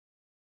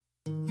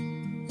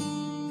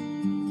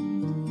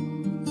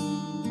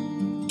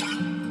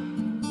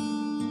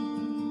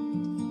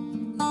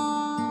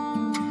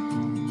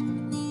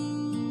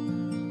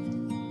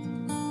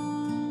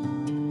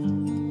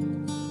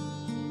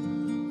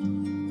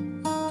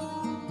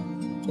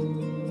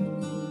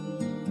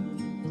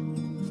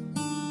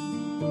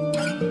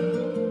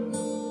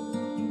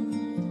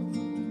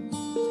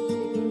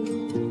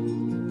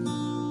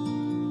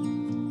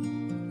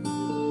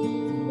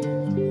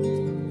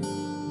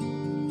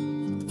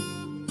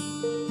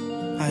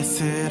I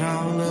sit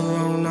all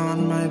alone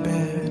on my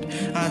bed.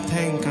 I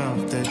think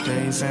of the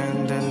days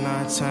and the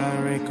nights I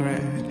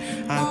regret.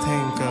 I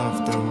think of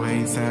the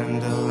ways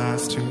and the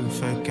last to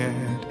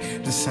forget.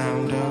 The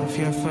sound of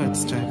your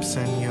footsteps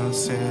and your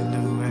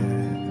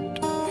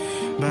silhouette.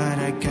 But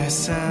I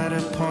guess at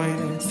a point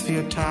it's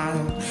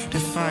futile to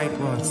fight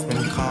what's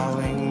been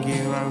calling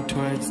you out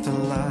towards the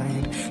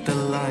light. The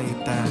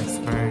light that's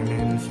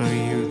burning for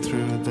you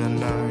through the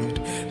night.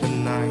 The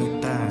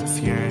night that's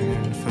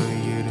yearning for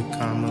you to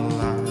come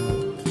alive.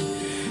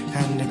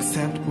 And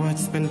accept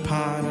what's been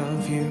part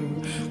of you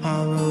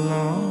all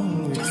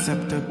along.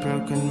 Accept the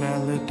broken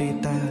melody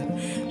that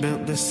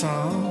built the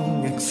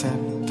song.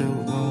 Accept the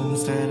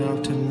wounds that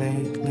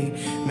ultimately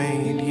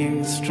made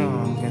you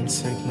strong and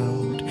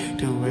signaled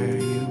to where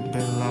you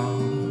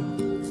belong.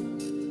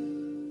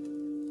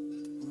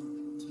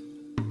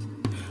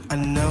 I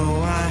know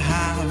I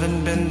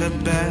haven't been the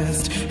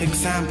best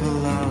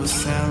example of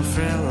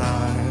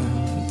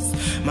self-reliance.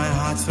 My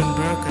heart's been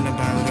broken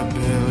about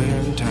 1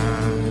 billion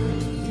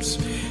times,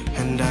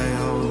 and I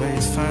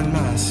always find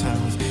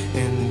myself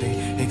in the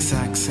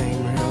exact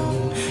same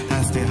room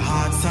as the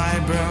hearts I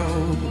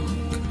broke.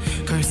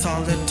 Curse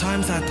all the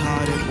times I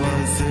thought it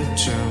was a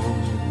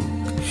joke.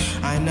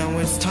 I know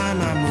it's time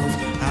I move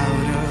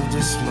out of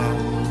the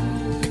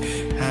smoke.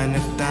 And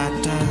if that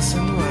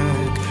doesn't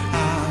work,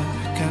 I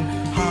can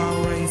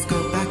always go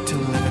back to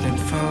living in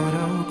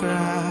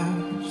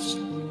photographs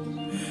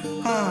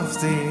of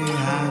the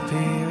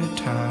happier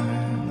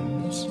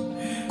times.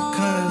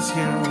 'Cause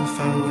your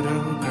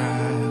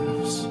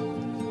photographs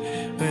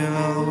will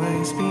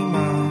always be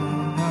mine.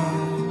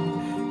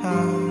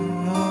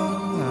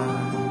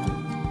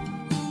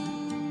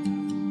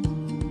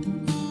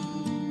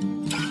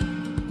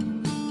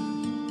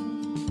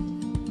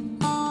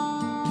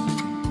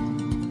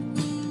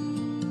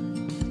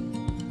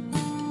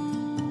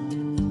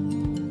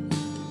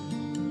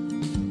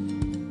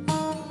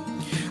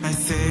 I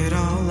sit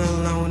all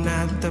alone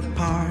at the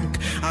park.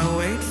 I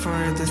wait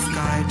for the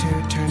sky to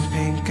turn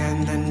pink and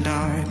then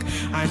dark.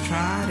 I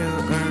try to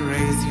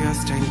erase your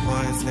stain,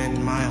 poison in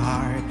my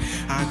heart.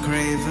 I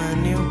crave a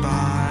new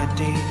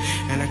body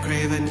and I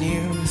crave a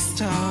new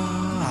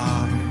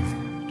start.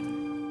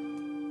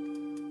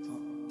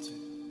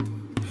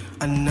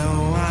 I know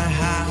I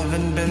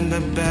haven't been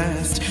the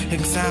best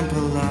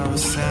example of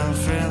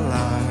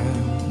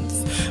self-reliance.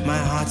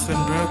 My heart's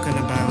been broken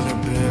about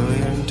 1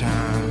 billion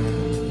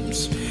times,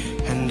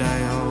 and I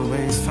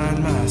always find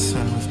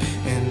myself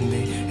in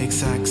the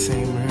exact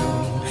same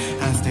room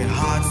as the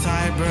hearts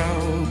I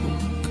broke.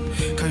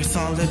 Curse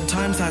all the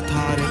times I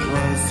thought it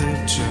was a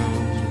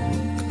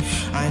joke.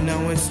 I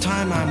know it's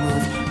time I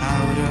move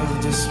out of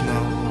the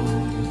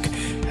smoke.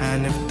 And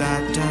if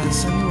that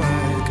doesn't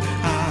work,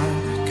 I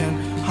can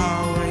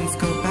always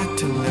go back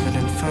to living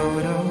in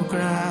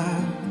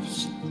photographs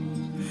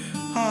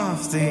of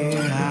the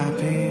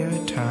happier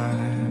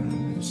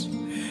times.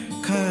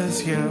 'Cause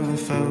your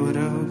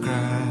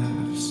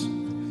photographs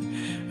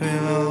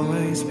will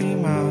always be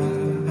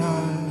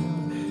mine.